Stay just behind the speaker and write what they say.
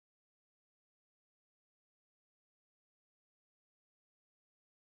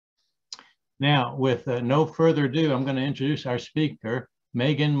Now, with no further ado, I'm going to introduce our speaker,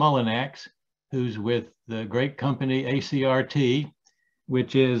 Maegan Mullinax, who's with the great company ACRT,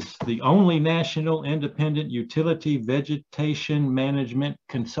 which is the only national independent utility vegetation management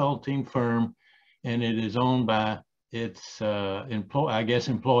consulting firm, and it is owned by its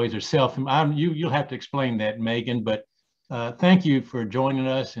employees or you'll have to explain that, Maegan, but thank you for joining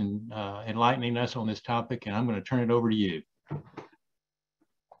us and enlightening us on this topic, and I'm going to turn it over to you.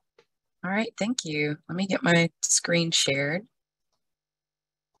 All right, thank you. Let me get my screen shared.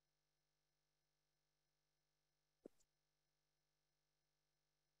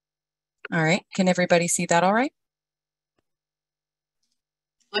 All right, can everybody see that all right?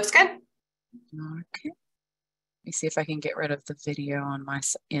 Looks good. Okay. Let me see if I can get rid of the video on my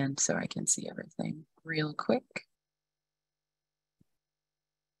end so I can see everything real quick.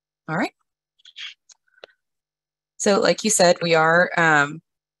 All right. So like you said, we are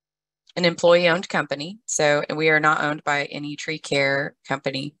an employee-owned company, and we are not owned by any tree care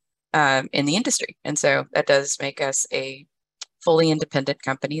company in the industry. And so that does make us a fully independent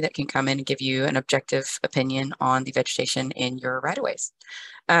company that can come in and give you an objective opinion on the vegetation in your right-of-ways.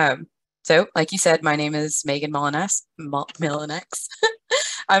 So like you said, my name is Maegan Mullinax.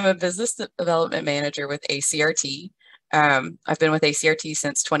 I'm a business development manager with ACRT. I've been with ACRT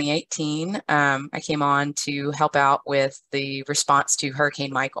since 2018. I came on to help out with the response to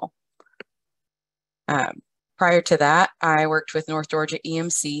Hurricane Michael. Prior to that, I worked with North Georgia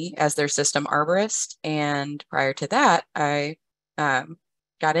EMC as their system arborist. And prior to that, I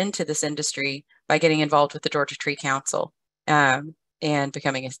got into this industry by getting involved with the Georgia Tree Council and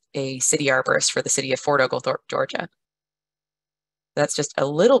becoming a city arborist for the city of Fort Oglethorpe, Georgia. That's just a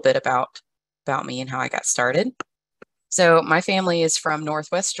little bit about me and how I got started. So my family is from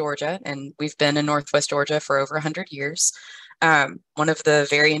Northwest Georgia, and we've been in Northwest Georgia for over 100 years. One of the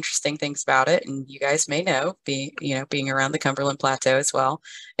very interesting things about it, and you guys may know, being around the Cumberland Plateau as well,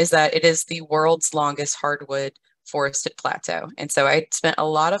 is that it is the world's longest hardwood forested plateau. And so I spent a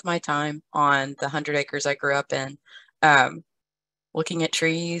lot of my time on the 100 acres I grew up in, looking at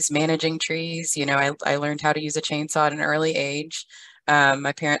trees, managing trees. I learned how to use a chainsaw at an early age.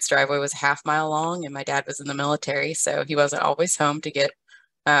 My parents' driveway was a half-mile long, and my dad was in the military, so he wasn't always home to get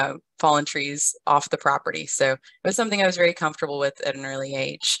fallen trees off the property. So it was something I was very comfortable with at an early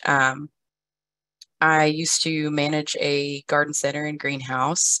age. I used to manage a garden center and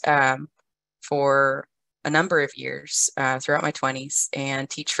greenhouse for a number of years throughout my 20s and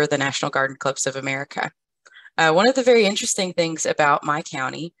teach for the National Garden Clubs of America. One of the very interesting things about my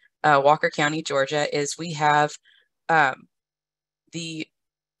county, Walker County, Georgia, is we have the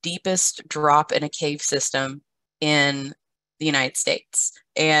deepest drop in a cave system in the United States.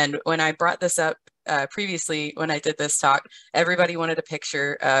 And when I brought this up previously, when I did this talk, everybody wanted a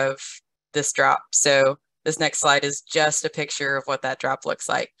picture of this drop. So this next slide is just a picture of what that drop looks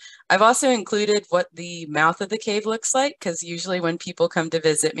like. I've also included what the mouth of the cave looks like, because usually when people come to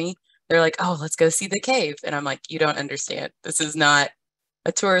visit me, they're like, oh, let's go see the cave. And I'm like, you don't understand. This is not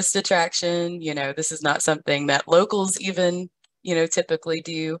a tourist attraction. This is not something that locals even typically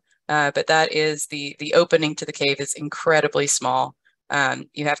do, but that is the opening to the cave is incredibly small.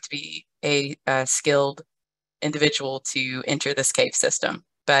 You have to be a skilled individual to enter this cave system,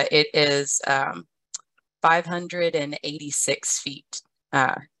 but it is 586 feet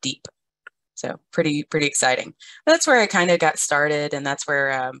deep. So pretty exciting. But that's where I kind of got started, and that's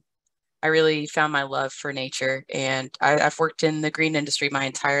where I really found my love for nature. And I've worked in the green industry my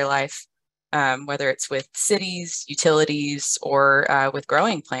entire life. Whether it's with cities, utilities, or with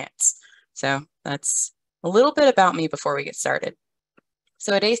growing plants. So that's a little bit about me before we get started.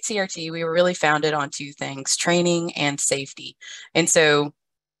 So at ACRT, we were really founded on two things, training and safety. And so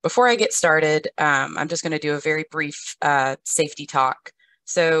before I get started, I'm just going to do a very brief safety talk.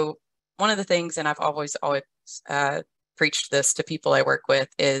 So one of the things, and I've always preached this to people I work with,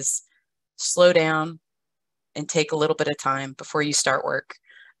 is slow down and take a little bit of time before you start work.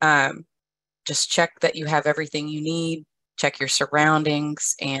 Just check that you have everything you need, check your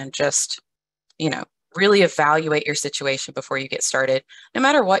surroundings, and just, really evaluate your situation before you get started, no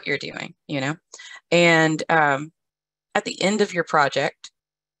matter what you're doing, And at the end of your project,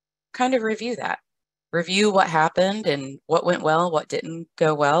 kind of review that. Review what happened and what went well, what didn't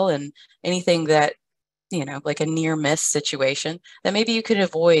go well, and anything that, like a near miss situation that maybe you could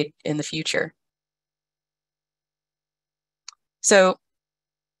avoid in the future. So,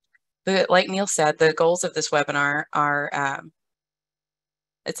 like Neil said, the goals of this webinar are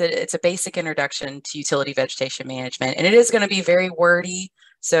it's a basic introduction to utility vegetation management, and it is going to be very wordy.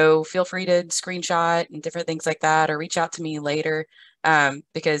 So feel free to screenshot and different things like that, or reach out to me later,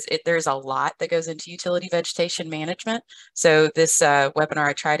 because there's a lot that goes into utility vegetation management. So this webinar,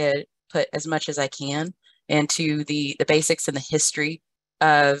 I try to put as much as I can into the basics and the history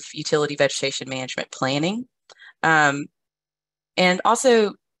of utility vegetation management planning. And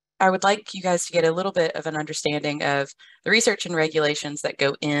also, I would like you guys to get a little bit of an understanding of the research and regulations that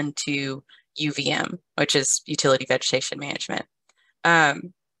go into UVM, which is utility vegetation management.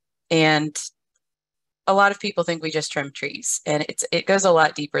 And a lot of people think we just trim trees, and it goes a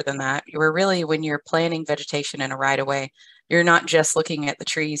lot deeper than that. You're really, when you're planting vegetation in a right-of-way, you're not just looking at the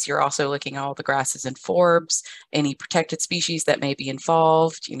trees, you're also looking at all the grasses and forbs, any protected species that may be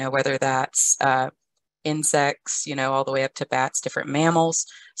involved, whether that's insects, all the way up to bats, different mammals.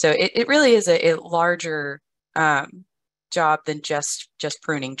 So it really is a larger job than just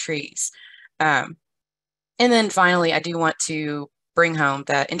pruning trees. And then finally, I do want to bring home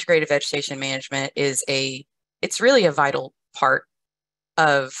that integrated vegetation management it's really a vital part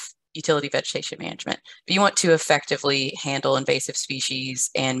of utility vegetation management. If you want to effectively handle invasive species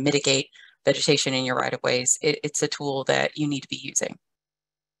and mitigate vegetation in your right-of-ways, it's a tool that you need to be using.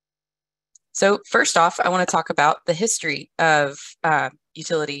 So first off, I want to talk about the history of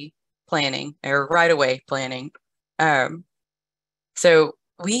utility planning or right-of-way planning. So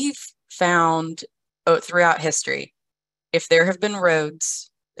we've found throughout history, if there have been roads,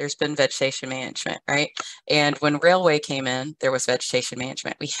 there's been vegetation management, right? And when railway came in, there was vegetation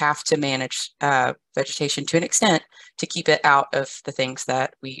management. We have to manage vegetation to an extent to keep it out of the things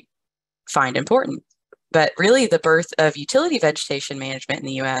that we find important. But really, the birth of utility vegetation management in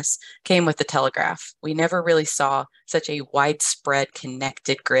the US came with the telegraph. We never really saw such a widespread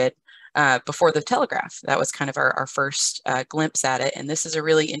connected grid before the telegraph. That was kind of our first glimpse at it. And this is a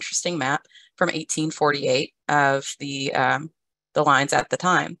really interesting map from 1848 of the lines at the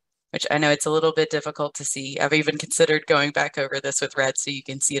time, which I know it's a little bit difficult to see. I've even considered going back over this with red so you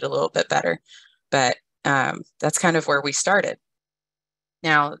can see it a little bit better. But that's kind of where we started.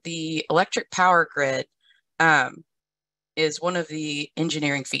 Now, the electric power grid is one of the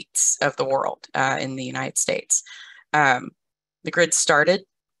engineering feats of the world in the United States. The grid started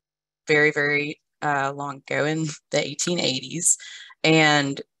very, very long ago in the 1880s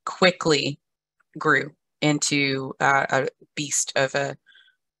and quickly grew into a beast of a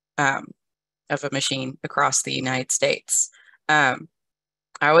machine across the United States. I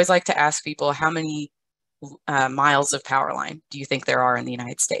always like to ask people, how many miles of power line do you think there are in the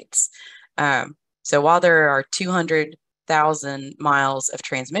United States? So while there are 200,000 miles of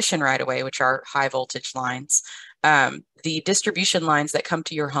transmission right away, which are high voltage lines, the distribution lines that come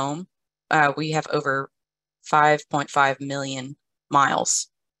to your home, we have over 5.5 million miles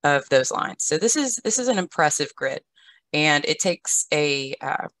of those lines. So this is an impressive grid, and it takes a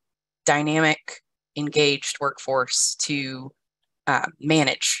dynamic, engaged workforce to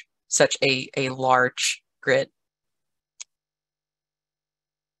manage such a large grid.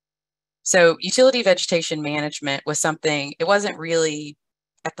 So utility vegetation management was something, it wasn't really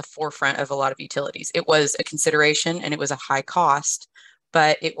at the forefront of a lot of utilities. It was a consideration and it was a high cost,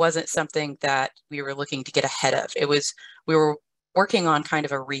 but it wasn't something that we were looking to get ahead of. We were working on kind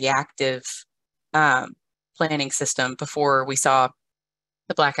of a reactive planning system before we saw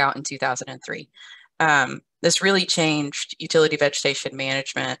the blackout in 2003. This really changed utility vegetation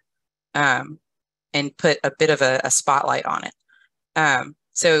management and put a bit of a spotlight on it.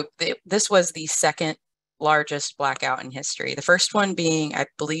 So this was the second largest blackout in history. The first one being, I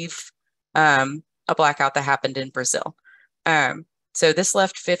believe, a blackout that happened in Brazil. So this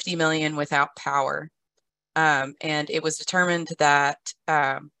left 50 million without power. And it was determined that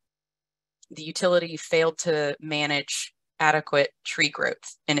the utility failed to manage adequate tree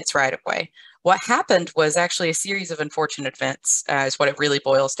growth in its right-of-way. What happened was actually a series of unfortunate events, is what it really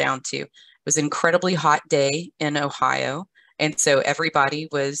boils down to. It was an incredibly hot day in Ohio, and so everybody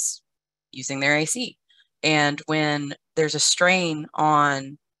was using their AC. And when there's a strain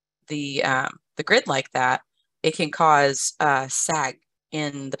on the grid like that, it can cause sag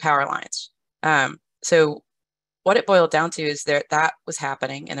in the power lines. So what it boiled down to is that was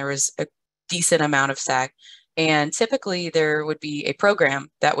happening, and there was a decent amount of sag. And typically there would be a program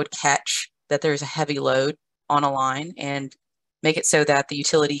that would catch that there's a heavy load on a line and make it so that the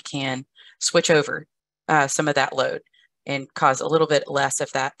utility can switch over some of that load and cause a little bit less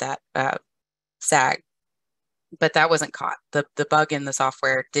of that sag. But that wasn't caught. The bug in the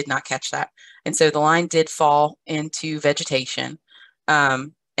software did not catch that. And so the line did fall into vegetation,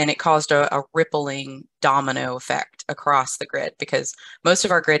 and it caused a rippling domino effect across the grid, because most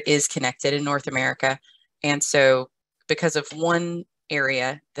of our grid is connected in North America. And so because of one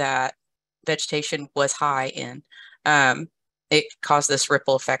area that vegetation was high in, it caused this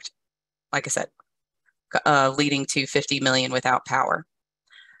ripple effect, like I said, leading to 50 million without power.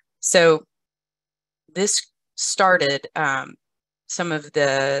 So this started some of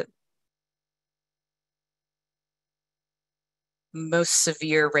the most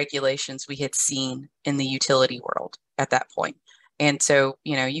severe regulations we had seen in the utility world at that point. And so,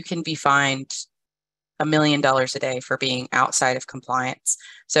 you know, you can be fined $1 million a day for being outside of compliance.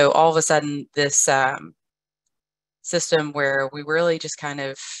 So all of a sudden, this system where we really just kind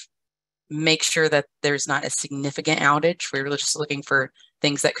of make sure that there's not a significant outage, we were just looking for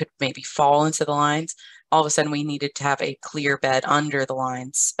things that could maybe fall into the lines. All of a sudden, we needed to have a clear bed under the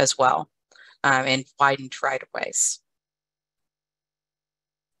lines as well, and widened right-of-ways.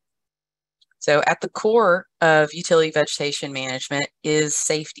 So at the core of utility vegetation management is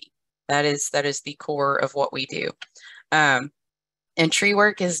safety. That is the core of what we do. And tree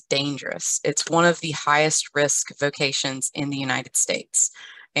work is dangerous. It's one of the highest risk vocations in the United States.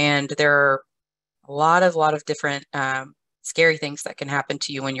 And there are a lot of different scary things that can happen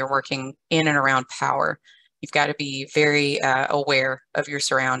to you when you're working in and around power. You've got to be very aware of your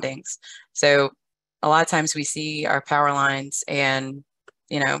surroundings. So a lot of times we see our power lines, and,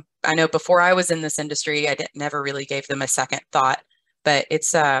 you know, I know before I was in this industry, I never really gave them a second thought, but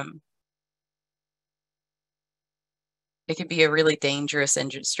it's it can be a really dangerous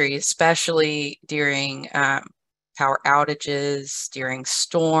industry, especially during power outages, during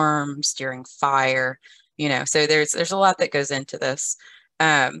storms, during fire, you know, so there's a lot that goes into this.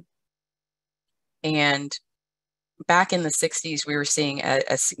 And back in the 60s, we were seeing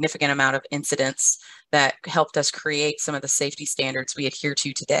a significant amount of incidents that helped us create some of the safety standards we adhere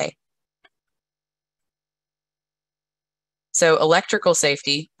to today. So electrical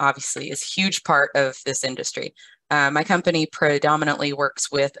safety, obviously, is a huge part of this industry. My company predominantly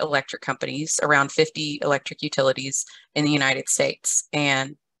works with electric companies, around 50 electric utilities in the United States.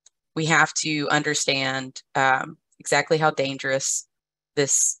 And we have to understand exactly how dangerous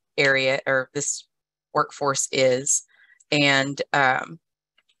this area or this workforce is, and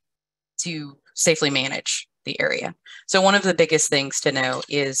to safely manage the area. So one of the biggest things to know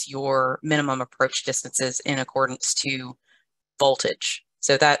is your minimum approach distances in accordance to voltage.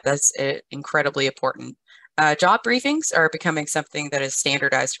 So that's incredibly important. Job briefings are becoming something that is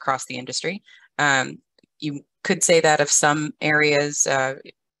standardized across the industry. You could say that of some areas,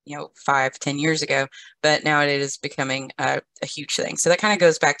 you know, 5-10 years ago, but now it is becoming a huge thing. So that kind of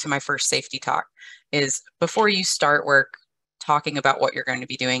goes back to my first safety talk, is before you start work, talking about what you're going to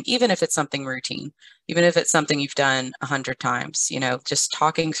be doing, even if it's something routine, even if it's something you've done 100 times, you know, just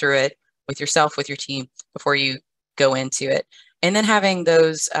talking through it with yourself, with your team before you go into it. And then having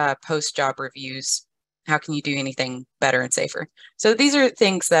those post-job reviews. How can you do anything better and safer? So these are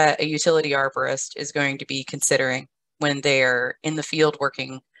things that a utility arborist is going to be considering when they're in the field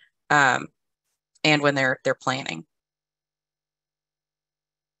working, and when they're planning.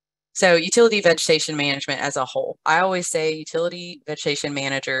 So utility vegetation management as a whole. I always say utility vegetation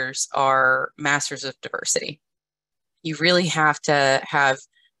managers are masters of diversity. You really have to have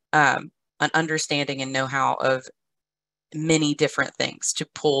an understanding and know-how of many different things to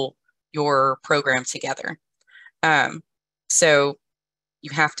pull your program together. So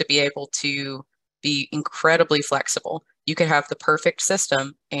you have to be able to be incredibly flexible. You could have the perfect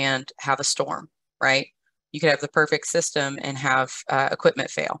system and have a storm, right? You could have the perfect system and have equipment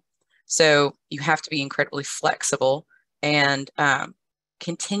fail. So you have to be incredibly flexible and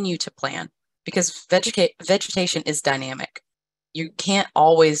continue to plan, because vegetation is dynamic. You can't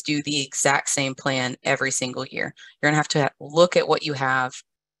always do the exact same plan every single year. You're going to have to look at what you have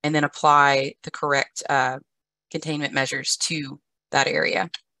and then apply the correct containment measures to that area.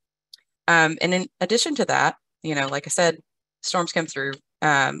 And in addition to that, you know, like I said, storms come through.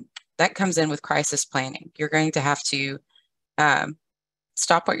 That comes in with crisis planning. You're going to have to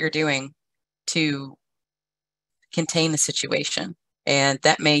stop what you're doing to contain the situation. And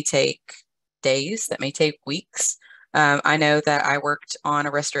that may take days, that may take weeks. I know that I worked on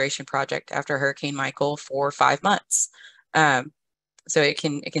a restoration project after Hurricane Michael for 5 months. So it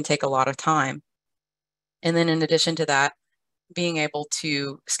can take a lot of time. And then in addition to that, being able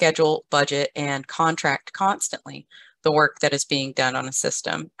to schedule, budget, and contract constantly the work that is being done on a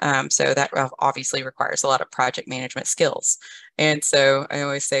system. So that obviously requires a lot of project management skills. And so I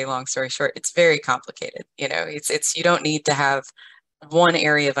always say, long story short, it's very complicated. You know, it's you don't need to have one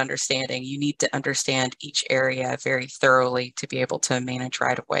area of understanding. You need to understand each area very thoroughly to be able to manage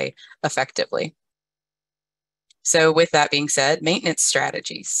right-of-way effectively. So with that being said, maintenance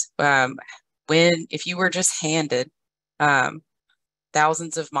strategies. If you were just handed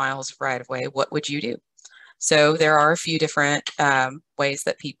thousands of miles of right-of-way, what would you do? So there are a few different ways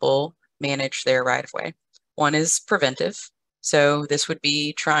that people manage their right-of-way. One is preventive. So this would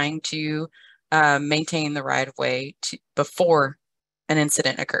be trying to maintain the right-of-way before an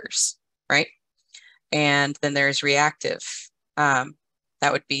incident occurs, right? And then there's reactive. That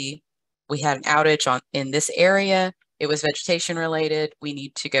would be, we had an outage in this area. It was vegetation related. We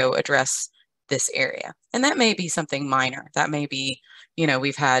need to go address this area. And that may be something minor. That may be,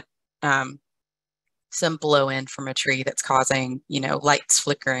 we've had some blow in from a tree that's causing, lights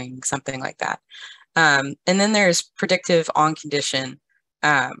flickering, something like that. And then there's predictive on condition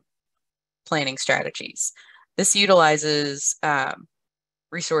planning strategies. This utilizes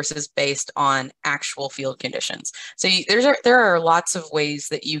resources based on actual field conditions. So there are lots of ways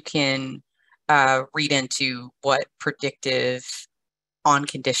that you can read into what predictive on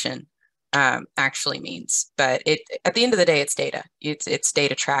condition actually means. But at the end of the day, it's data. It's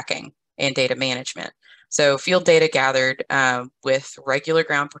data tracking and data management. So field data gathered with regular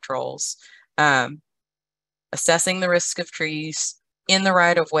ground patrols, assessing the risk of trees in the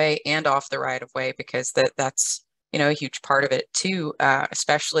right-of-way and off the right-of-way, because that's a huge part of it too,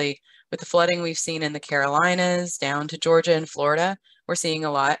 especially with the flooding we've seen in the Carolinas down to Georgia and Florida. We're seeing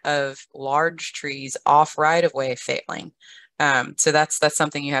a lot of large trees off right-of-way failing. So that's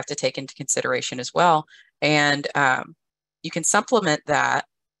something you have to take into consideration as well. And you can supplement that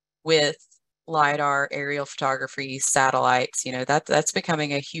with LiDAR, aerial photography, satellites. That's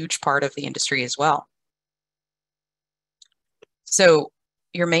becoming a huge part of the industry as well. So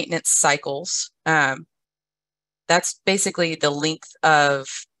your maintenance cycles, that's basically the length of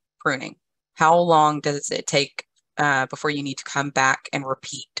pruning. How long does it take before you need to come back and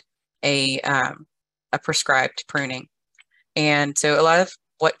repeat a prescribed pruning? And so a lot of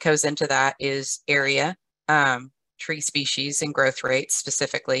what goes into that is area, tree species and growth rates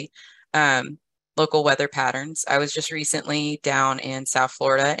specifically, local weather patterns. I was just recently down in South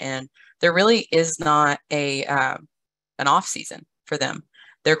Florida, and there really is not an off season for them.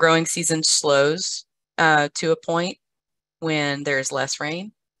 Their growing season slows to a point when there's less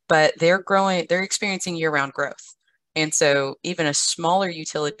rain, but they're experiencing year-round growth. And so even a smaller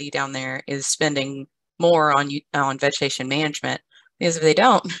utility down there is spending more on vegetation management, because if they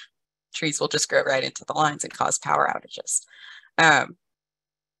don't, trees will just grow right into the lines and cause power outages.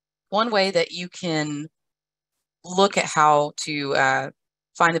 One way that you can look at how to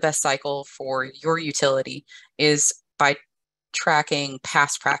find the best cycle for your utility is by tracking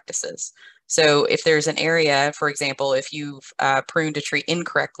past practices. So if there's an area, for example, if you've pruned a tree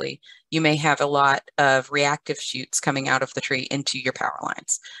incorrectly, you may have a lot of reactive shoots coming out of the tree into your power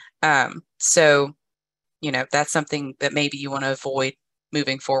lines. So, that's something that maybe you want to avoid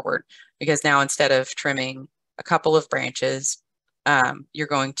moving forward, because now instead of trimming a couple of branches, you're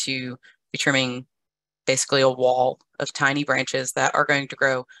going to be trimming basically a wall of tiny branches that are going to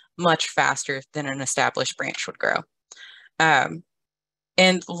grow much faster than an established branch would grow.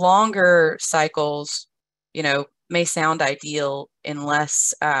 And longer cycles, may sound ideal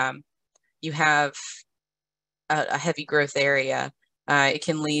unless you have a heavy growth area. It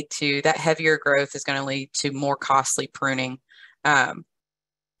can lead to, that heavier growth is going to lead to more costly pruning. And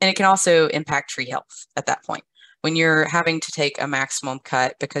it can also impact tree health at that point. When you're having to take a maximum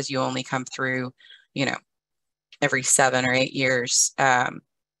cut because you only come through, every 7 or 8 years,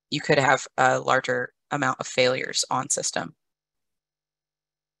 you could have a larger amount of failures on system.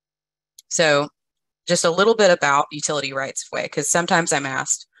 So just a little bit about utility rights of way, because sometimes I'm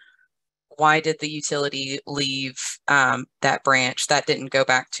asked, why did the utility leave that branch that didn't go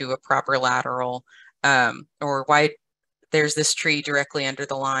back to a proper lateral, or why there's this tree directly under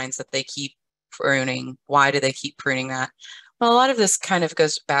the lines that they keep pruning? Why do they keep pruning that? Well, a lot of this kind of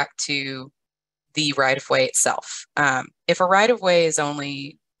goes back to the right-of-way itself. If a right-of-way is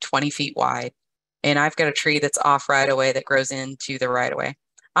only 20 feet wide and I've got a tree that's off right-of-way that grows into the right-of-way,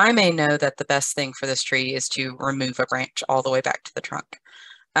 I may know that the best thing for this tree is to remove a branch all the way back to the trunk.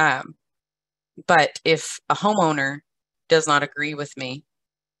 But if a homeowner does not agree with me,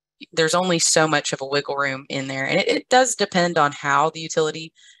 there's only so much of a wiggle room in there. And it does depend on how the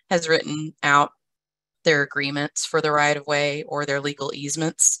utility has written out their agreements for the right-of-way or their legal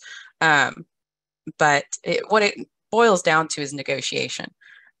easements. But what it boils down to is negotiation,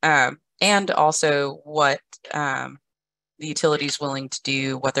 and also what the utility is willing to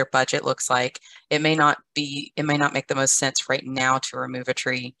do, what their budget looks like. It may not make the most sense right now to remove a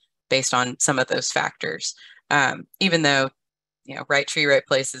tree based on some of those factors. Even though, right tree, right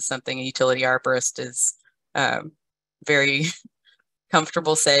place is something a utility arborist is very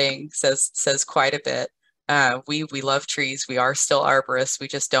comfortable saying, says quite a bit. We love trees. We are still arborists. We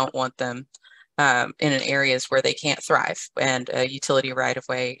just don't want them in areas where they can't thrive. And a utility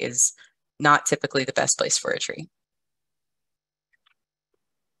right-of-way is not typically the best place for a tree.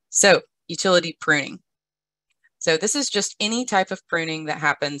 So utility pruning. So this is just any type of pruning that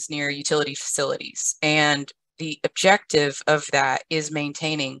happens near utility facilities. And the objective of that is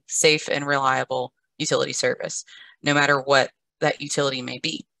maintaining safe and reliable utility service, no matter what that utility may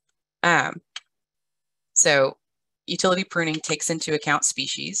be. So utility pruning takes into account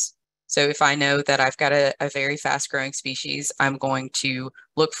species. So if I know that I've got a very fast growing species, I'm going to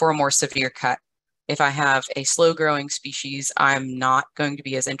look for a more severe cut. If I have a slow growing species, I'm not going to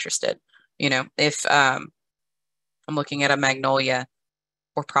be as interested. You know, if I'm looking at a magnolia,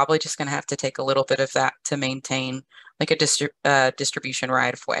 we're probably just going to have to take a little bit of that to maintain like a distribution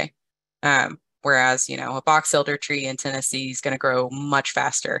right of way. Whereas, you know, a box elder tree in Tennessee is going to grow much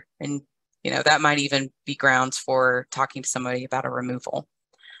faster. And, you know, that might even be grounds for talking to somebody about a removal.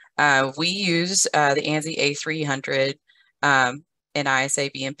 We use the ANSI A300 and ISA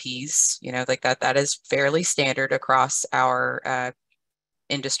BMPs, you know, like that is fairly standard across our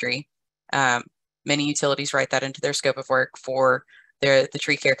industry. Many utilities write that into their scope of work for the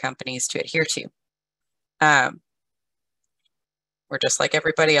tree care companies to adhere to. We're just like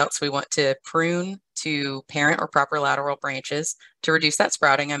everybody else. We want to prune to parent or proper lateral branches to reduce that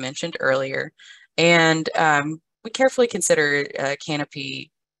sprouting I mentioned earlier. And we carefully consider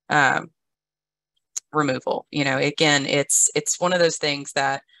canopy removal. You know, again, it's one of those things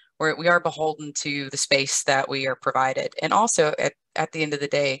that we are beholden to the space that we are provided. And also at the end of the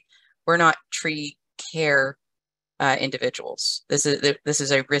day, we're not tree care individuals. This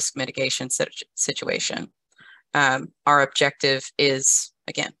is a risk mitigation situation. Our objective is,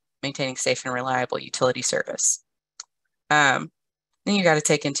 again, maintaining safe and reliable utility service. Then you got to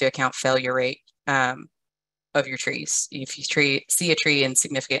take into account failure rate of your trees. If you see a tree in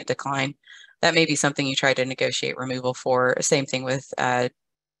significant decline, that may be something you try to negotiate removal for. Same thing with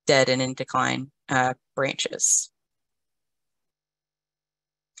dead and in decline branches.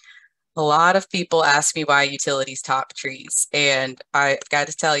 A lot of people ask me why utilities top trees, and I've got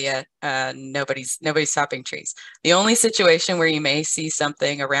to tell you, nobody's topping trees. The only situation where you may see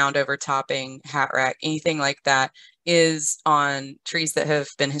something around overtopping, hat rack, anything like that, is on trees that have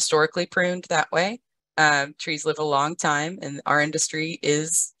been historically pruned that way. Trees live a long time, and our industry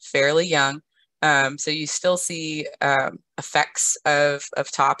is fairly young, so you still see effects of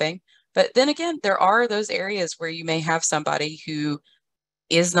topping. But then again, there are those areas where you may have somebody who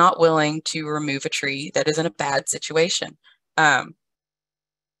is not willing to remove a tree that is in a bad situation. You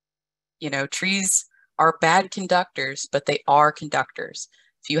know, trees are bad conductors, but they are conductors.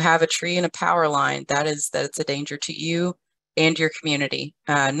 If you have a tree in a power line, that's a danger to you and your community,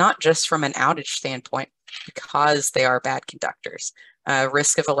 not just from an outage standpoint, because they are bad conductors.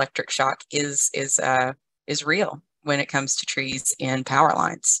 Risk of electric shock is real when it comes to trees in power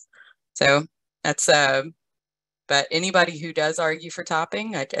lines. So that's but anybody who does argue for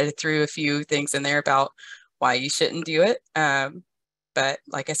topping, I threw a few things in there about why you shouldn't do it. But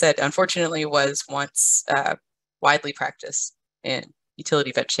like I said, unfortunately, it was once widely practiced in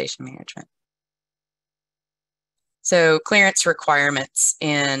utility vegetation management. So clearance requirements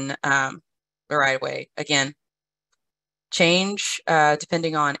in the right-of-way, again, change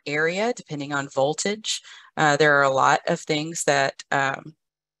depending on area, depending on voltage. There are a lot of things that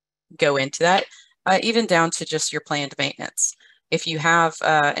go into that. Even down to just your planned maintenance. If you have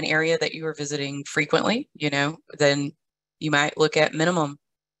an area that you are visiting frequently, you know, then you might look at minimum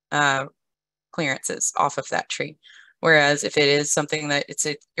clearances off of that tree. Whereas if it is something that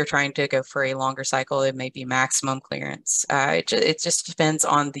you're trying to go for a longer cycle, it may be maximum clearance. It just depends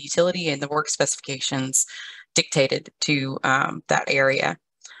on the utility and the work specifications dictated to that area.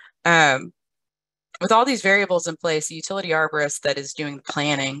 With all these variables in place, the utility arborist that is doing the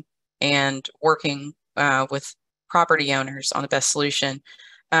planning and working with property owners on the best solution,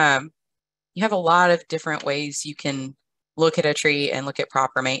 you have a lot of different ways you can look at a tree and look at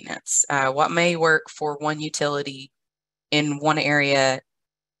proper maintenance. What may work for one utility in one area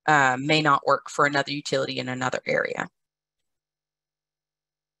may not work for another utility in another area.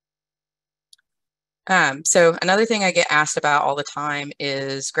 So another thing I get asked about all the time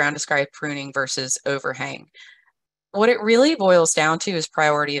is ground described pruning versus overhang. What it really boils down to is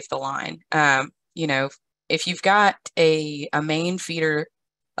priority of the line. You know, if you've got a main feeder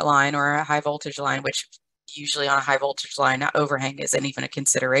line or a high voltage line, which usually on a high voltage line, that overhang isn't even a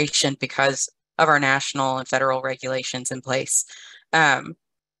consideration because of our national and federal regulations in place.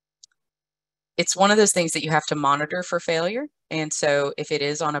 it's one of those things that you have to monitor for failure. And so if it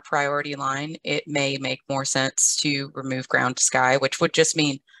is on a priority line, it may make more sense to remove ground to sky, which would just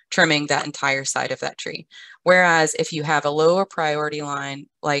mean trimming that entire side of that tree. Whereas if you have a lower priority line,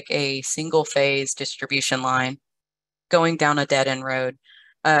 like a single phase distribution line going down a dead end road,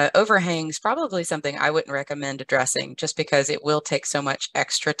 overhangs probably something I wouldn't recommend addressing, just because it will take so much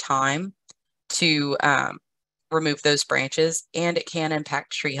extra time to remove those branches, and it can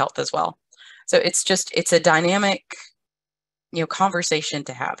impact tree health as well. So it's a dynamic, conversation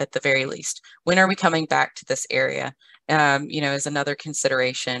to have at the very least. When are we coming back to this area? Is another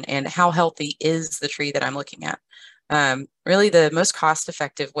consideration. And how healthy is the tree that I'm looking at? Really the most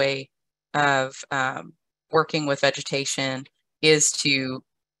cost-effective way of working with vegetation is to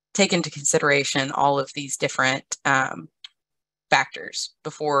take into consideration all of these different factors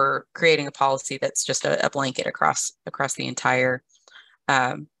before creating a policy that's just a blanket across the entire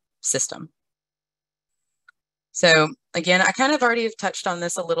system. So again, I kind of already have touched on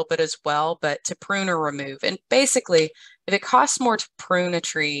this a little bit as well, but to prune or remove. And basically, if it costs more to prune a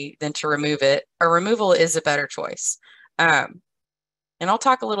tree than to remove it, a removal is a better choice. And I'll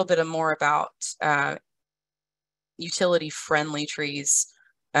talk a little bit more about utility-friendly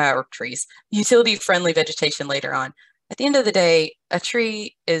utility-friendly vegetation later on. At the end of the day, a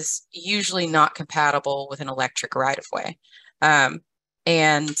tree is usually not compatible with an electric right-of-way.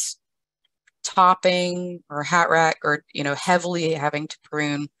 And topping or hat rack or, heavily having to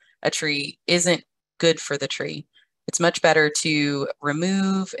prune a tree isn't good for the tree. It's much better to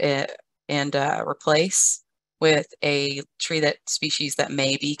remove it and replace with a tree species that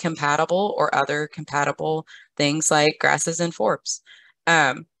may be compatible, or other compatible things like grasses and forbs.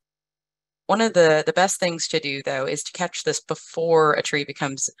 One of the best things to do, though, is to catch this before a tree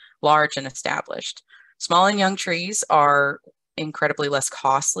becomes large and established. Small and young trees are incredibly less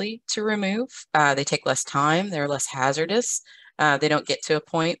costly to remove. They take less time, they're less hazardous. They don't get to a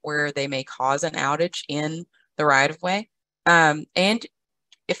point where they may cause an outage in the right-of-way. And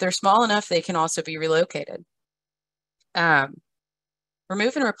if they're small enough, they can also be relocated.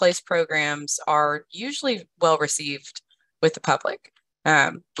 Remove and replace programs are usually well received with the public.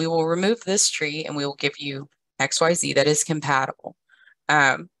 We will remove this tree and we will give you XYZ that is compatible.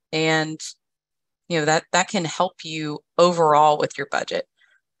 And that can help you overall with your budget.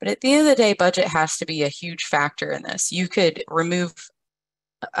 But at the end of the day, budget has to be a huge factor in this. You could remove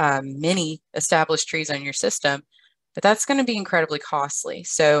many established trees on your system, but that's going to be incredibly costly.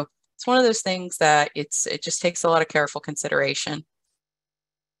 So it's one of those things that it just takes a lot of careful consideration.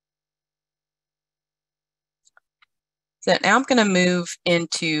 So now I'm going to move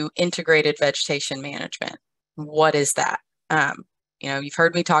into integrated vegetation management. What is that? You've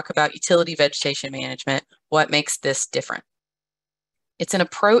heard me talk about utility vegetation management. What makes this different? It's an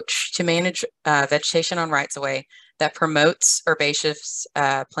approach to manage vegetation on rights-of-way that promotes herbaceous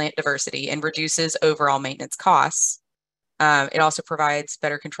plant diversity and reduces overall maintenance costs. It also provides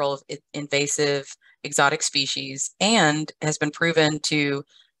better control of invasive exotic species and has been proven to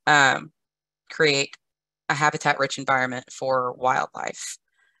create a habitat-rich environment for wildlife.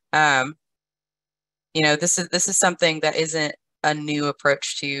 This is something that isn't a new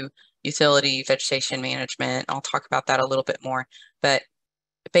approach to utility vegetation management. I'll talk about that a little bit more, but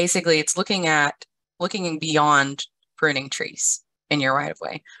basically it's looking beyond pruning trees in your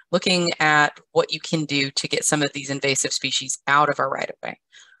right-of-way, looking at what you can do to get some of these invasive species out of our right-of-way.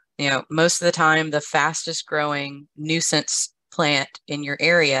 Most of the time, the fastest growing nuisance plant in your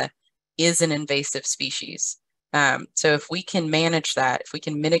area is an invasive species. So if we can manage that, if we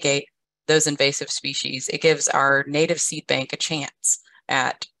can mitigate those invasive species, it gives our native seed bank a chance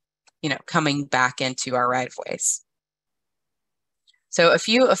at, coming back into our right-of-ways. So a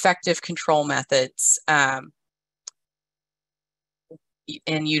few effective control methods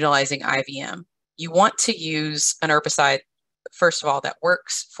in utilizing IVM. You want to use an herbicide, first of all, that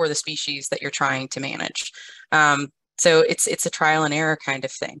works for the species that you're trying to manage. So it's a trial and error kind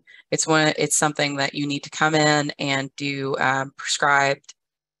of thing. It's something that you need to come in and do prescribed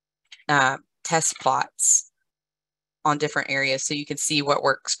test plots on different areas so you can see what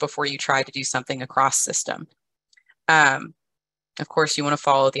works before you try to do something across system. Of course, you want to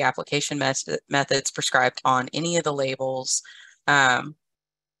follow the application methods prescribed on any of the labels.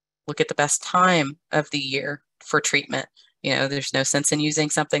 Look at the best time of the year for treatment. There's no sense in using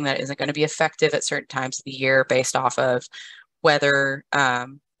something that isn't going to be effective at certain times of the year based off of weather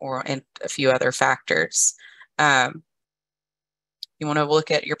and a few other factors. You want to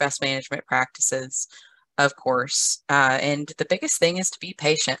look at your best management practices, of course. And the biggest thing is to be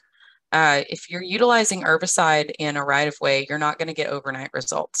patient. If you're utilizing herbicide in a right-of-way, you're not going to get overnight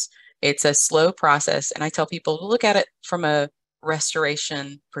results. It's a slow process, and I tell people to look at it from a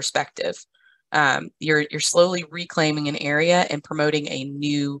restoration perspective. You're slowly reclaiming an area and promoting a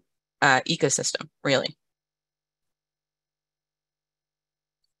new ecosystem, really.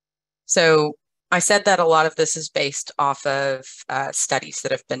 So I said that a lot of this is based off of studies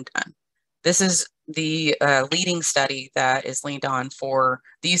that have been done. This is the leading study that is leaned on for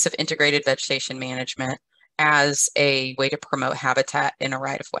the use of integrated vegetation management as a way to promote habitat in a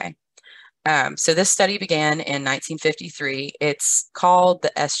right-of-way. So this study began in 1953. It's called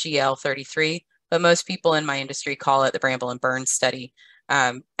the SGL 33, but most people in my industry call it the Bramble and Burns study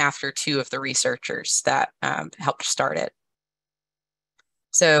after two of the researchers that helped start it.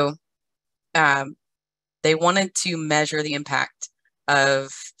 So they wanted to measure the impact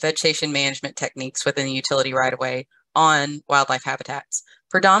of vegetation management techniques within the utility right-of-way on wildlife habitats.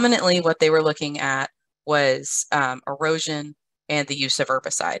 Predominantly, what they were looking at was erosion and the use of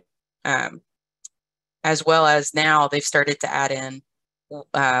herbicide. As well as now they've started to add in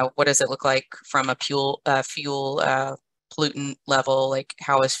what does it look like from a fuel pollutant level, like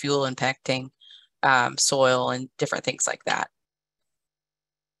how is fuel impacting soil and different things like that.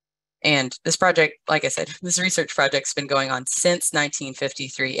 And this project, like I said, this research project's been going on since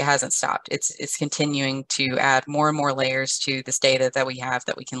 1953. It hasn't stopped. It's continuing to add more and more layers to this data that we have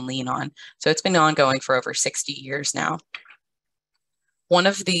that we can lean on. So it's been ongoing for over 60 years now. One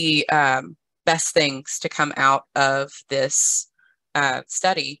of the best things to come out of this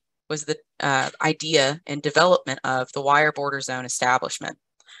study was the idea and development of the wire border zone establishment.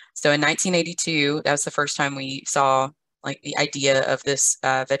 So in 1982, that was the first time we saw like the idea of this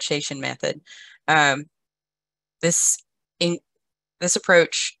vegetation method. This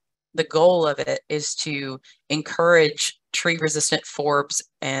approach, the goal of it is to encourage tree-resistant forbs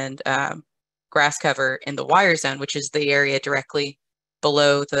and grass cover in the wire zone, which is the area directly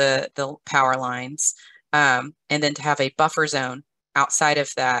below the power lines, and then to have a buffer zone outside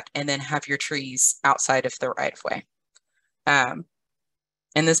of that, and then have your trees outside of the right-of-way.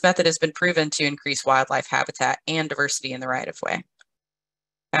 And this method has been proven to increase wildlife habitat and diversity in the right-of-way.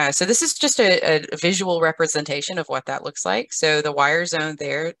 So this is just a visual representation of what that looks like. So the wire zone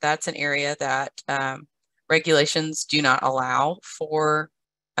there, that's an area that regulations do not allow for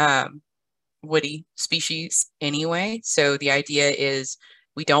woody species anyway. So the idea is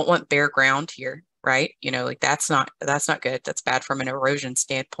we don't want bare ground here, right? You know, like that's not good. That's bad from an erosion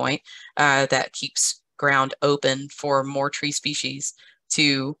standpoint. That keeps ground open for more tree species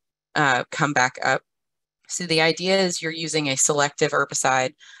to come back up. So the idea is you're using a selective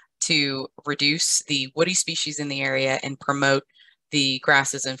herbicide to reduce the woody species in the area and promote the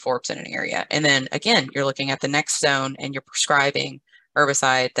grasses and forbs in an area. And then again, you're looking at the next zone and you're prescribing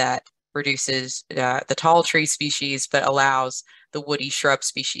herbicide that reduces the tall tree species, but allows the woody shrub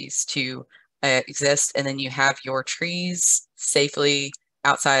species to exist. And then you have your trees safely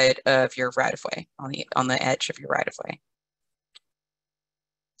outside of your right-of-way, on the edge of your right-of-way.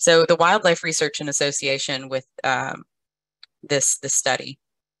 So the Wildlife Research and Association with this study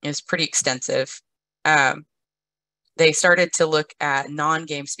is pretty extensive. They started to look at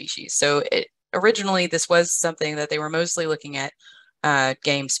non-game species. So originally this was something that they were mostly looking at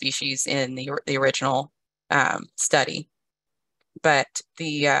game species in the original study. But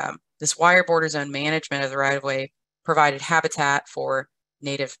this wire border zone management of the right-of-way provided habitat for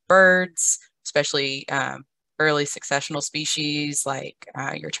native birds, especially early successional species like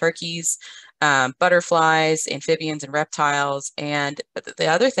your turkeys, butterflies, amphibians, and reptiles. And the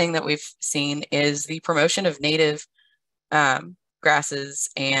other thing that we've seen is the promotion of native grasses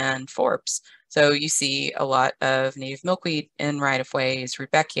and forbs. So you see a lot of native milkweed in right-of-ways,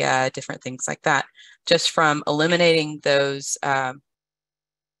 rudbeckia, different things like that, just from eliminating those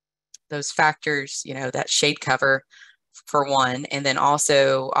factors, you know, that shade cover for one, and then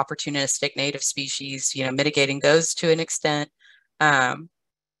also opportunistic native species, you know, mitigating those to an extent,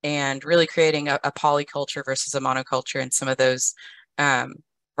 and really creating a polyculture versus a monoculture in some of those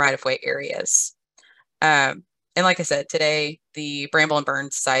right-of-way areas. And like I said, today, the Bramble and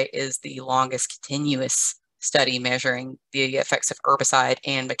Burns site is the longest continuous study measuring the effects of herbicide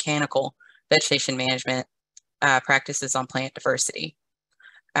and mechanical vegetation management practices on plant diversity.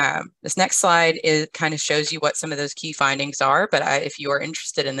 This next slide kind of shows you what some of those key findings are, but if you are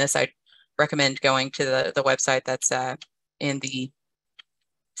interested in this, I'd recommend going to the website that's in the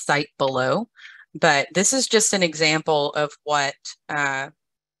site below. But this is just an example of what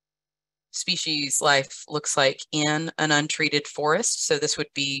species life looks like in an untreated forest. So this would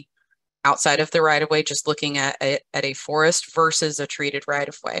be outside of the right-of-way, just looking at a forest versus a treated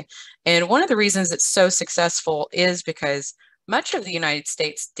right-of-way. And one of the reasons it's so successful is because much of the United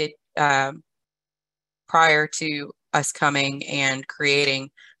States did prior to us coming and creating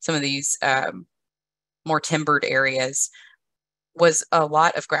some of these more timbered areas was a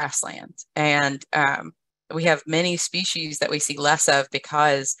lot of grassland. And we have many species that we see less of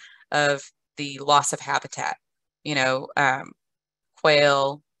because of the loss of habitat. You know,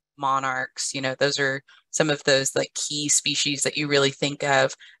 quail, monarchs, you know, those are some of those like key species that you really think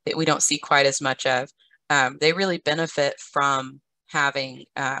of that we don't see quite as much of. They really benefit from having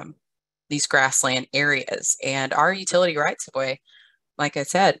these grassland areas, and our utility rights of way, like I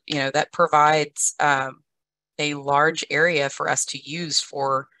said, you know, that provides a large area for us to use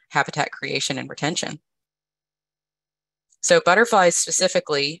for habitat creation and retention. So butterflies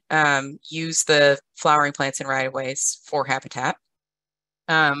specifically use the flowering plants and right-of-ways for habitat.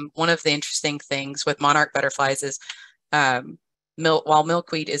 One of the interesting things with monarch butterflies is while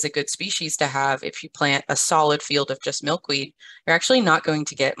milkweed is a good species to have, if you plant a solid field of just milkweed, you're actually not going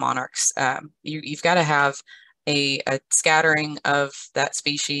to get monarchs. You've got to have a scattering of that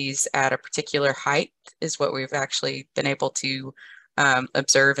species at a particular height is what we've actually been able to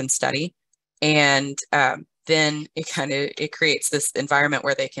observe and study. And then it creates this environment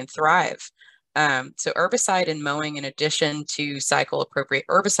where they can thrive. So herbicide and mowing, in addition to cycle appropriate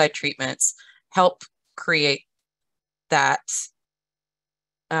herbicide treatments, help create that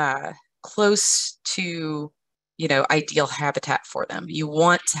close to, you know, ideal habitat for them. You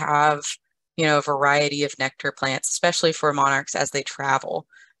want to have, you know, a variety of nectar plants, especially for monarchs as they travel.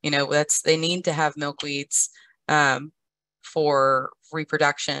 You know, they need to have milkweeds for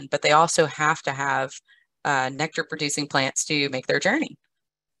reproduction, but they also have to have nectar producing plants to make their journey.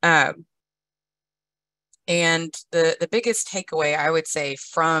 And the biggest takeaway I would say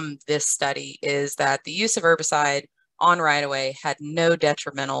from this study is that the use of herbicide on right-of-way had no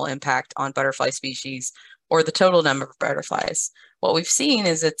detrimental impact on butterfly species or the total number of butterflies. What we've seen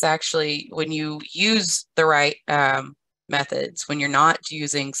is it's actually, when you use the right methods, when you're not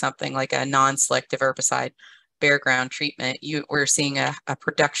using something like a non-selective herbicide, bare ground treatment, we're seeing a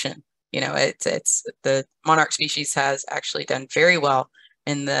production. You know, it's the monarch species has actually done very well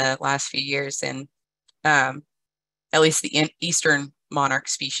in the last few years, and at least the eastern monarch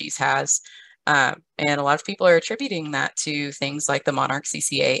species has. And a lot of people are attributing that to things like the Monarch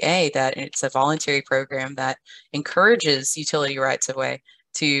CCAA, that it's a voluntary program that encourages utility rights of way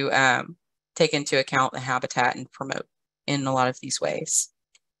to take into account the habitat and promote in a lot of these ways.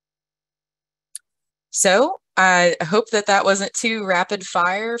 So I hope that that wasn't too rapid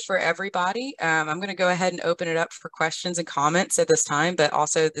fire for everybody. I'm going to go ahead and open it up for questions and comments at this time, but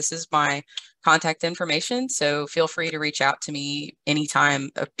also this is my contact information, so feel free to reach out to me anytime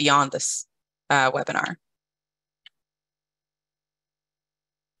beyond this webinar.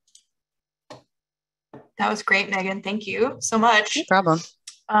 That was great, Megan. Thank you so much. No problem.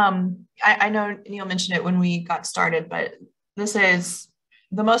 I know Neil mentioned it when we got started, but this is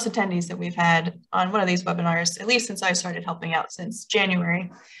the most attendees that we've had on one of these webinars, at least since I started helping out since January.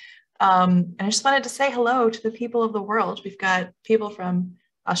 And I just wanted to say hello to the people of the world. We've got people from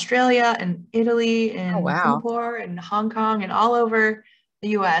Australia and Italy and Singapore and Hong Kong and all over the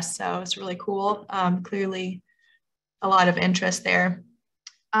US. So it's really cool. Clearly a lot of interest there.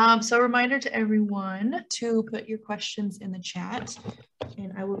 So a reminder to everyone to put your questions in the chat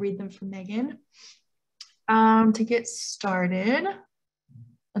and I will read them for Megan. To get started,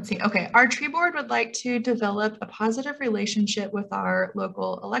 let's see. Okay, our tree board would like to develop a positive relationship with our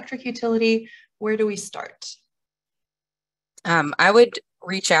local electric utility. Where do we start? I would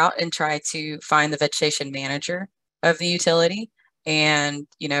reach out and try to find the vegetation manager of the utility and,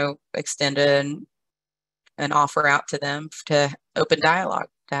 you know, extend an offer out to them to open dialogue,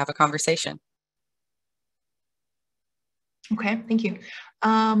 to have a conversation. Okay, thank you.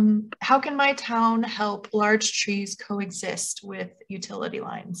 How can my town help large trees coexist with utility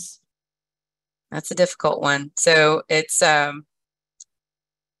lines? That's a difficult one. So it's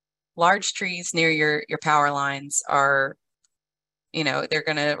large trees near your power lines are, you know, they're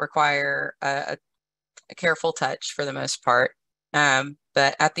going to require a careful touch for the most part.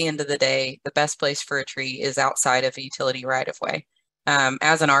 But at the end of the day, the best place for a tree is outside of a utility right of way.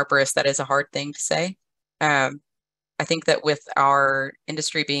 As an arborist, that is a hard thing to say. I think that with our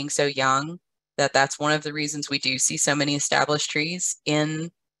industry being so young, that's one of the reasons we do see so many established trees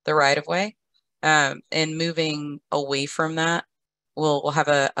in the right of way. And moving away from that, we'll have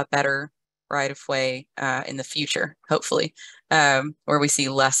a better right of way in the future, hopefully, where we see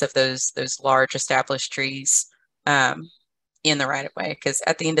less of those large established trees in the right of way. Because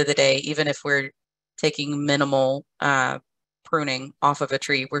at the end of the day, even if we're taking minimal pruning off of a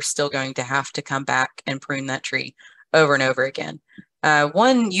tree, we're still going to have to come back and prune that tree over and over again.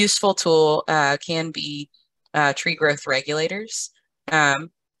 One useful tool can be tree growth regulators.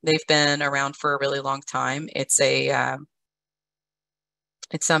 They've been around for a really long time. It's an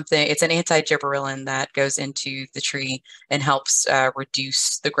anti-gibberellin that goes into the tree and helps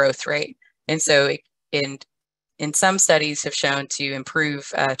reduce the growth rate. And so in some studies have shown to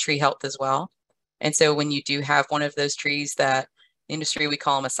improve tree health as well. And so when you do have one of those trees that industry, we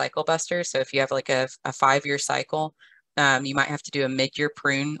call them a cycle buster. So if you have like a 5-year cycle, you might have to do a mid-year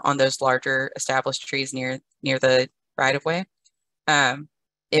prune on those larger established trees near the right-of-way.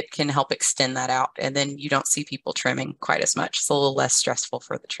 It can help extend that out, and then you don't see people trimming quite as much. It's a little less stressful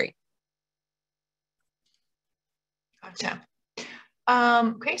for the tree. Gotcha.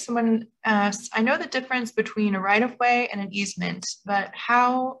 Okay, someone asked, I know the difference between a right-of-way and an easement, but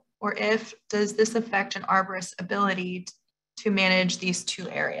how or if does this affect an arborist's ability to manage these two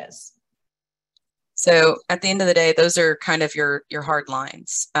areas? So at the end of the day, those are kind of your hard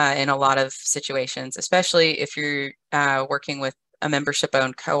lines in a lot of situations, especially if you're working with a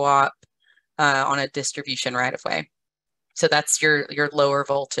membership-owned co-op on a distribution right-of-way. So that's your lower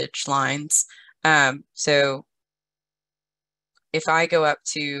voltage lines. So if I go up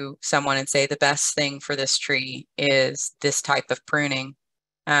to someone and say the best thing for this tree is this type of pruning,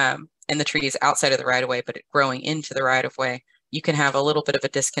 and the tree is outside of the right-of-way, but it's growing into the right-of-way, you can have a little bit of a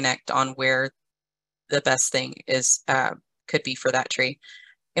disconnect on where the best thing is could be for that tree.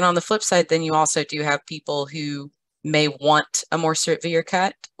 And on the flip side, then you also do have people who may want a more severe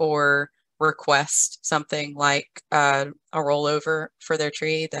cut or request something like a rollover for their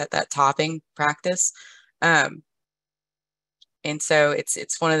tree, that topping practice. And so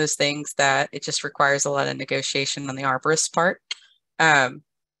it's one of those things that it just requires a lot of negotiation on the arborist's part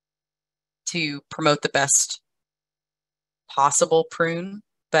to promote the best possible prune.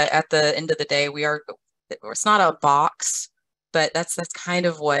 But at the end of the day, it's not a box, but that's kind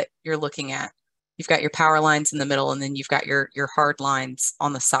of what you're looking at. You've got your power lines in the middle, and then you've got your hard lines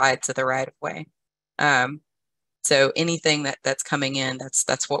on the sides of the right-of-way. So anything that's coming in,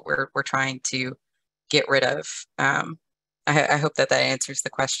 that's what we're trying to get rid of. I hope that answers the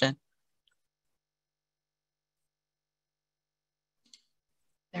question.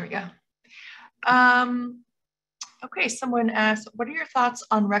 There we go. Okay, someone asked, what are your thoughts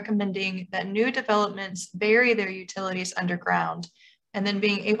on recommending that new developments bury their utilities underground and then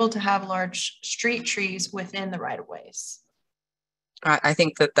being able to have large street trees within the right-of-ways? I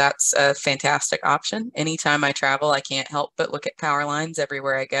think that's a fantastic option. Anytime I travel, I can't help but look at power lines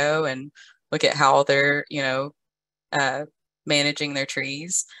everywhere I go and look at how they're, managing their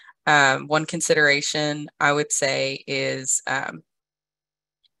trees. One consideration I would say is,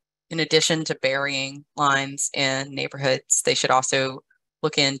 in addition to burying lines in neighborhoods, they should also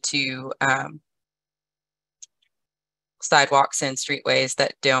look into sidewalks and streetways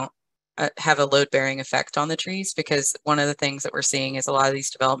that don't have a load-bearing effect on the trees, because one of the things that we're seeing is a lot of these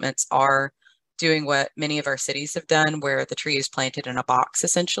developments are doing what many of our cities have done, where the tree is planted in a box,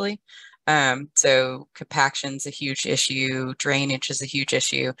 essentially. So compaction's a huge issue, drainage is a huge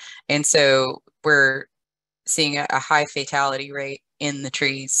issue, and so we're seeing a high fatality rate in the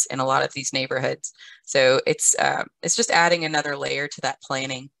trees in a lot of these neighborhoods. So it's just adding another layer to that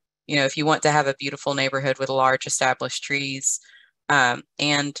planning. If you want to have a beautiful neighborhood with large established trees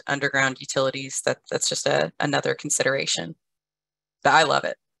and underground utilities, that's just another consideration. But I love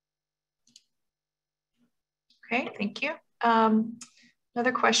it. Okay, thank you.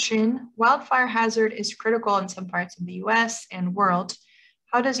 Another question, wildfire hazard is critical in some parts of the US and world.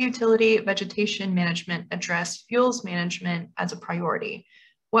 How does utility vegetation management address fuels management as a priority?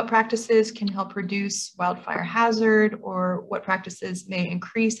 What practices can help reduce wildfire hazard, or what practices may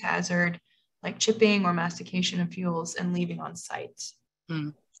increase hazard, like chipping or mastication of fuels and leaving on site?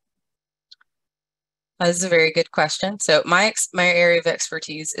 This is a very good question. So my area of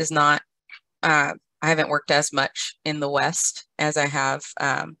expertise is not, I haven't worked as much in the West as I have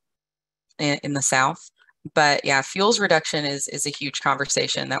in the South. But yeah, fuels reduction is a huge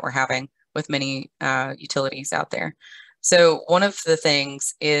conversation that we're having with many utilities out there. So one of the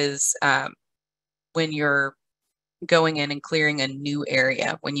things is when you're going in and clearing a new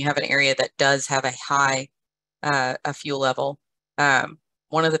area, when you have an area that does have a high a fuel level,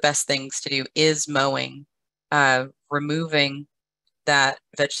 one of the best things to do is mowing, removing that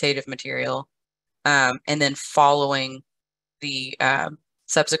vegetative material, and then following the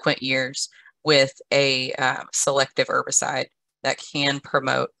subsequent years with a selective herbicide that can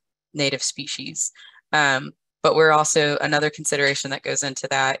promote native species. But we're also, another consideration that goes into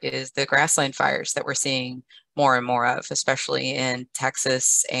that is the grassland fires that we're seeing more and more of, especially in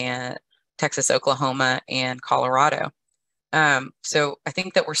Texas, Oklahoma, and Colorado. So I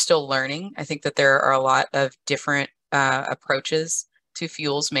think that we're still learning. I think that there are a lot of different approaches to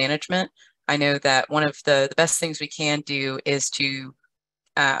fuels management. I know that one of the best things we can do is to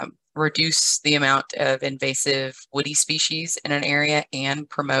reduce the amount of invasive woody species in an area and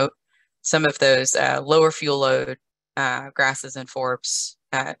promote some of those lower fuel load grasses and forbs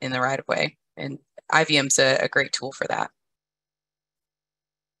in the right of way. And IVM's a great tool for that.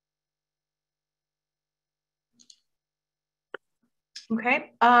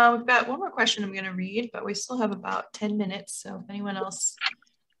 Okay, we've got one more question I'm going to read, but we still have about 10 minutes. So if anyone else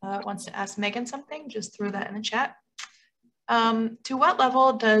wants to ask Megan something, just throw that in the chat. To what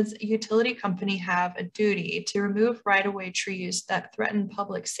level does a utility company have a duty to remove right-of-way trees that threaten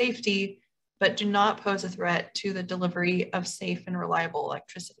public safety, but do not pose a threat to the delivery of safe and reliable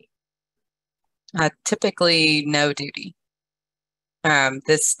electricity? Typically no duty.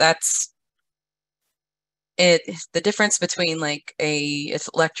 That's it. The difference between like a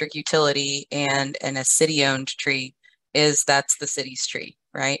electric utility and a city-owned tree is that's the city's tree,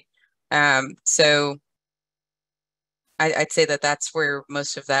 right? So I'd say that that's where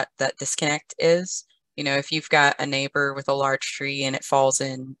most of that disconnect is. You know, if you've got a neighbor with a large tree and it falls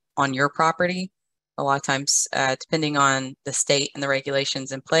in on your property, a lot of times, depending on the state and the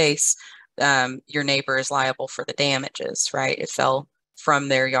regulations in place, your neighbor is liable for the damages, right? It fell from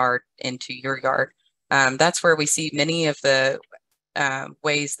their yard into your yard. That's where we see many of the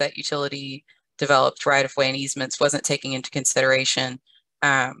ways that utility developed right-of-way and easements wasn't taking into consideration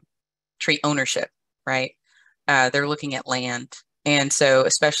tree ownership, right? They're looking at land. And so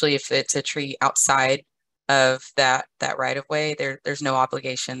especially if it's a tree outside of that right-of-way, there's no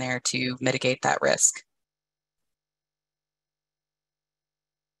obligation there to mitigate that risk.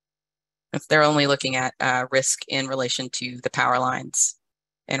 If they're only looking at risk in relation to the power lines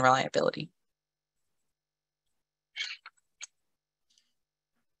and reliability.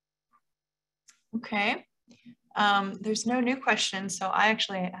 Okay. There's no new questions, so I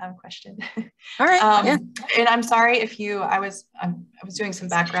actually have a question. All right. Yeah. And I'm sorry if I was doing some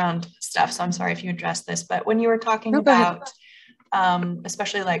background stuff, so I'm sorry if you addressed this, but when you were talking about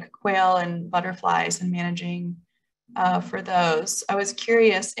especially like quail and butterflies and managing for those, I was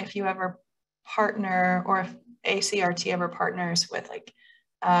curious if you ever partner or if ACRT ever partners with like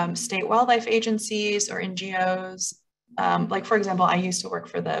state wildlife agencies or NGOs. Like, for example, I used to work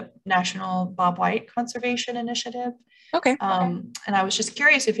for the National Bob White Conservation Initiative. Okay. And I was just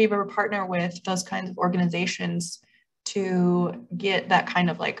curious if you've ever partnered with those kinds of organizations to get that kind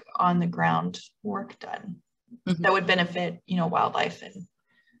of like on the ground work done that would benefit, you know, wildlife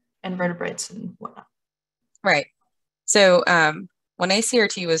and vertebrates and whatnot. Right. So when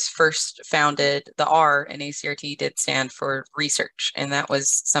ACRT was first founded, the R in ACRT did stand for research. And that was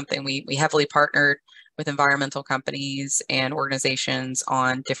something we heavily partnered with environmental companies and organizations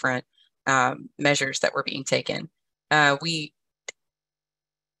on different measures that were being taken. We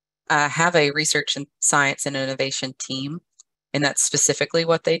have a research and science and innovation team, and that's specifically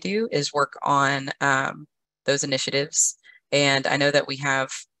what they do is work on those initiatives. And I know that we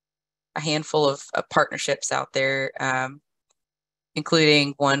have a handful of partnerships out there,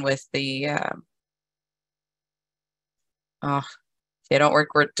 including one with the, I don't work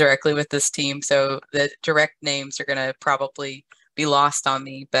directly with this team, so the direct names are going to probably be lost on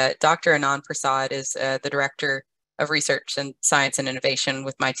me. But Dr. Anand Prasad is the Director of Research and Science and Innovation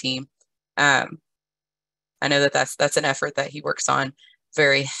with my team. I know that that's an effort that he works on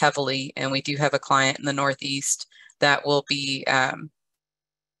very heavily, and we do have a client in the Northeast that will be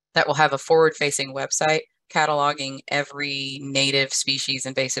that will have a forward-facing website cataloging every native species,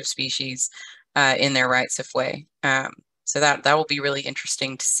 invasive species in their rights of way. So that will be really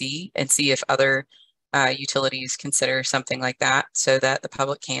interesting to see and see if other utilities consider something like that so that the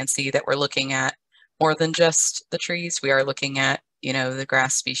public can see that we're looking at more than just the trees. We are looking at, you know, the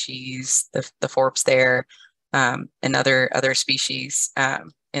grass species, the forbs there, and other species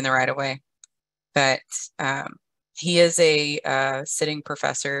in the right of way. But he is a sitting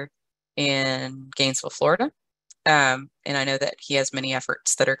professor in Gainesville, Florida. And I know that he has many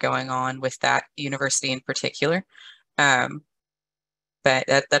efforts that are going on with that university in particular. But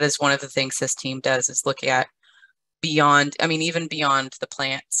that is one of the things this team does is look at beyond, I mean, even beyond the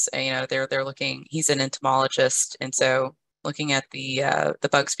plants, you know, they're looking, he's an entomologist. And so looking at the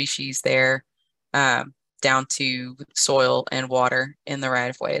bug species there, down to soil and water in the right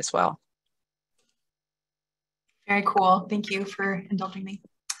of way as well. Very cool. Thank you for indulging me.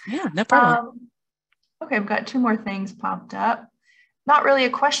 Yeah, no problem. Okay, I've got two more things popped up. Not really a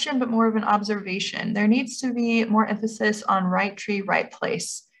question, but more of an observation. There needs to be more emphasis on right tree, right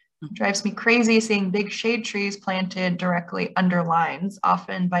place. It drives me crazy seeing big shade trees planted directly under lines,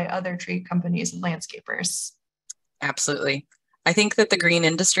 often by other tree companies and landscapers. Absolutely. I think that the green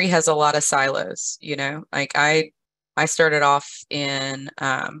industry has a lot of silos, you know, like I started off in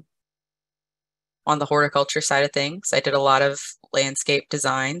on the horticulture side of things. I did a lot of landscape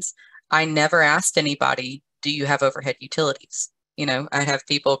designs. I never asked anybody, do you have overhead utilities? You know, I'd have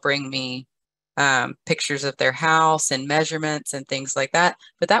people bring me pictures of their house and measurements and things like that.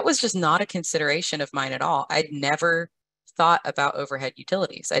 But that was just not a consideration of mine at all. I'd never thought about overhead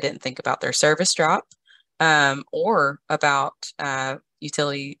utilities. I didn't think about their service drop or about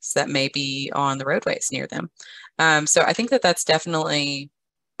utilities that may be on the roadways near them. So I think that that's definitely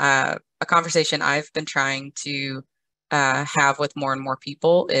a conversation I've been trying to have with more and more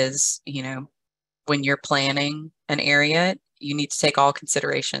people is, you know, when you're planning an area, you need to take all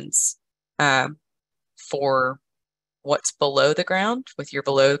considerations for what's below the ground with your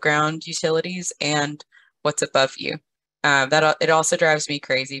below ground utilities and what's above you. That it also drives me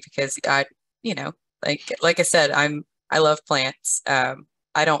crazy because I, you know, like I said, I love plants.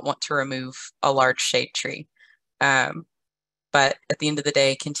 I don't want to remove a large shade tree. But at the end of the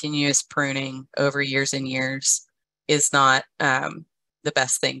day, continuous pruning over years and years is not the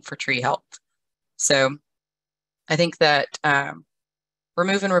best thing for tree health. So I think that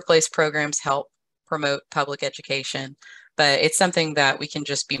remove and replace programs help promote public education, but it's something that we can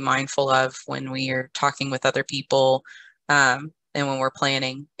just be mindful of when we are talking with other people and when we're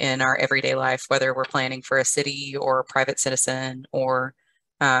planning in our everyday life, whether we're planning for a city or a private citizen or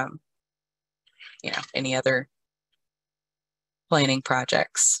you know, any other planning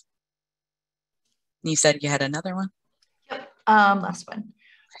projects. You said you had another one? Yep, last one.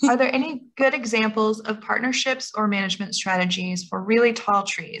 Are there any good examples of partnerships or management strategies for really tall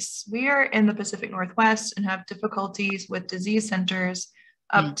trees? We are in the Pacific Northwest and have difficulties with disease centers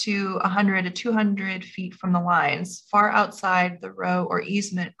up to 100 to 200 feet from the lines, far outside the row or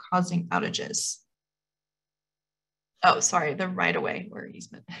easement, causing outages. Oh, sorry, the right-of-way or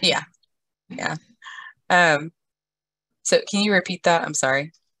easement. Yeah, yeah. So can you repeat that? I'm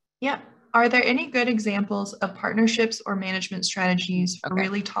sorry. Yeah. Are there any good examples of partnerships or management strategies for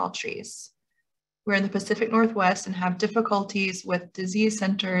really tall trees? We're in the Pacific Northwest and have difficulties with disease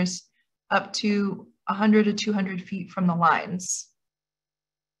centers up to 100 to 200 feet from the lines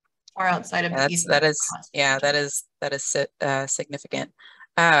or outside of the easement. That is significant.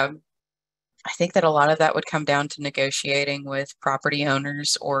 I think that a lot of that would come down to negotiating with property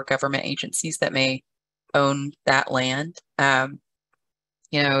owners or government agencies that may own that land.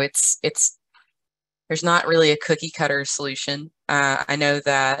 You know, there's not really a cookie cutter solution. I know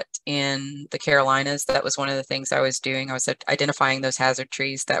that in the Carolinas, that was one of the things I was doing. I was identifying those hazard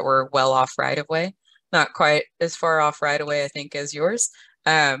trees that were well off right of way, not quite as far off right of way, I think, as yours.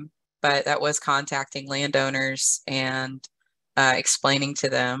 But that was contacting landowners and explaining to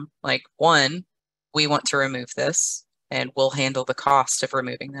them, like, one, we want to remove this and we'll handle the cost of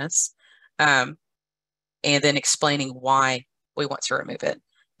removing this. And then explaining why we want to remove it.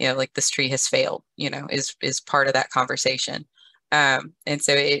 You know, like this tree has failed, you know, is part of that conversation. And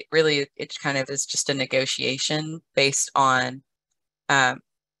so it kind of is just a negotiation based on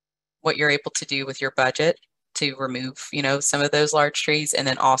what you're able to do with your budget to remove, you know, some of those large trees, and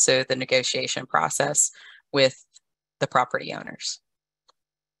then also the negotiation process with the property owners.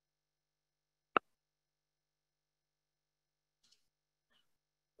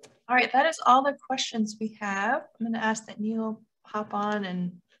 All right, that is all the questions we have. I'm going to ask that Neil hop on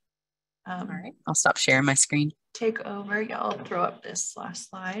and all right, I'll stop sharing my screen. Take over. Yeah, I'll throw up this last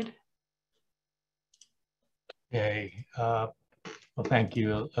slide. Okay. Well, thank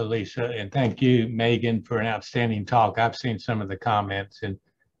you, Elisa, and thank you, Maegan, for an outstanding talk. I've seen some of the comments and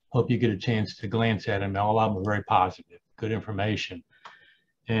hope you get a chance to glance at them. All of them are very positive, good information.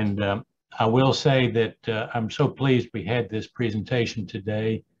 And I will say that I'm so pleased we had this presentation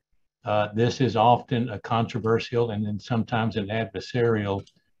today. This is often a controversial and then sometimes an adversarial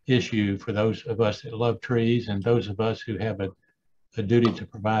issue for those of us that love trees and those of us who have a duty to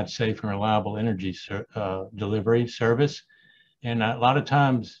provide safe and reliable energy delivery service. And a lot of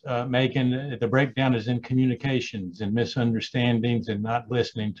times, Maegan, the breakdown is in communications and misunderstandings and not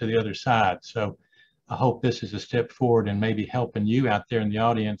listening to the other side. So I hope this is a step forward and maybe helping you out there in the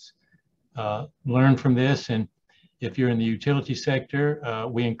audience learn from this. And if you're in the utility sector,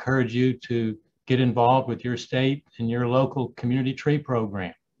 we encourage you to get involved with your state and your local community tree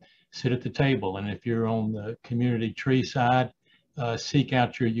program. Sit at the table. And if you're on the community tree side, seek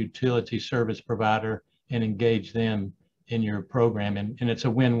out your utility service provider and engage them in your program. And it's a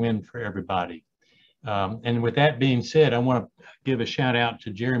win-win for everybody. And with that being said, I want to give a shout out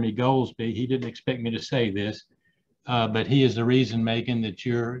to Jeremy Goldsby. He didn't expect me to say this, but he is the reason, Maegan, that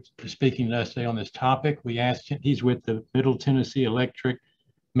you're speaking to us today on this topic. We asked him, he's with the Middle Tennessee Electric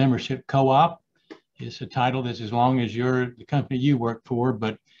Membership Co-op. It's a title that's as long as the company you work for,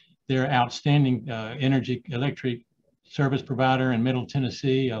 but they're outstanding electric service provider in Middle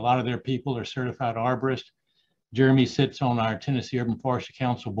Tennessee. A lot of their people are certified arborists. Jeremy sits on our Tennessee Urban Forestry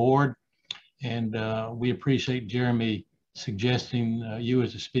Council board, and we appreciate Jeremy suggesting you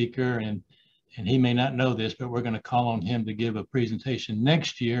as a speaker. And he may not know this, but we're going to call on him to give a presentation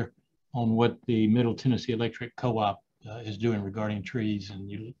next year on what the Middle Tennessee Electric Co-op is doing regarding trees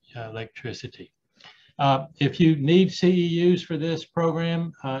and electricity. If you need CEUs for this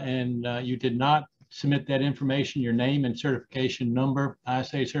program and you did not submit that information, your name and certification number,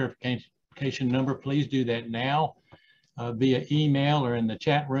 ISA certification number, please do that now via email or in the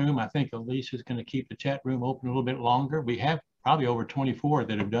chat room. I think Elisa is going to keep the chat room open a little bit longer. We have probably over 24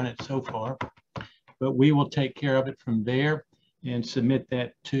 that have done it so far, but we will take care of it from there and submit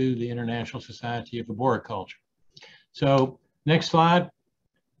that to the International Society of Arboriculture. So next slide.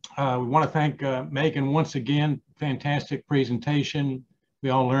 We want to thank Maegan once again. Fantastic presentation. We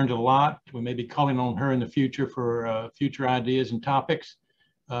all learned a lot. We may be calling on her in the future for future ideas and topics.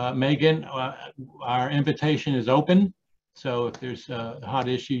 Maegan, our invitation is open. So if there's a hot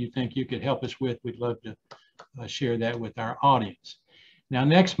issue you think you could help us with, we'd love to share that with our audience. Now,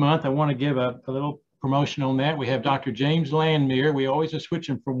 next month, I want to give a little promotion on that. We have Dr. James Landmeer. We always are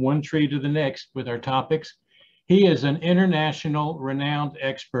switching from one tree to the next with our topics. He is an international renowned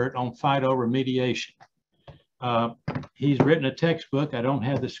expert on phytoremediation. He's written a textbook. I don't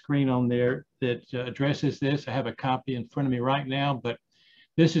have the screen on there that addresses this. I have a copy in front of me right now, but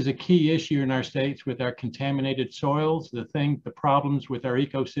this is a key issue in our states with our contaminated soils, the problems with our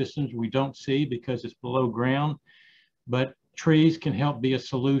ecosystems we don't see because it's below ground, but trees can help be a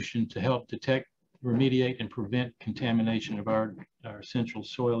solution to help detect, remediate, and prevent contamination of our central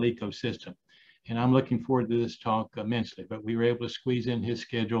soil ecosystem. And I'm looking forward to this talk immensely, but we were able to squeeze in his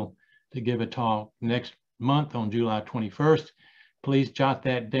schedule to give a talk next month on July 21st. Please jot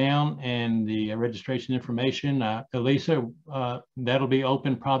that down, and the registration information, Elisa, that'll be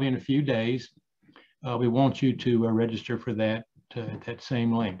open probably in a few days. We want you to register for that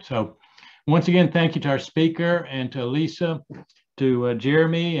same link. So once again, thank you to our speaker and to Elisa, to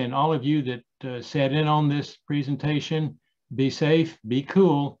Jeremy, and all of you that sat in on this presentation. Be safe, be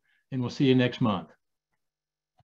cool, and we'll see you next month.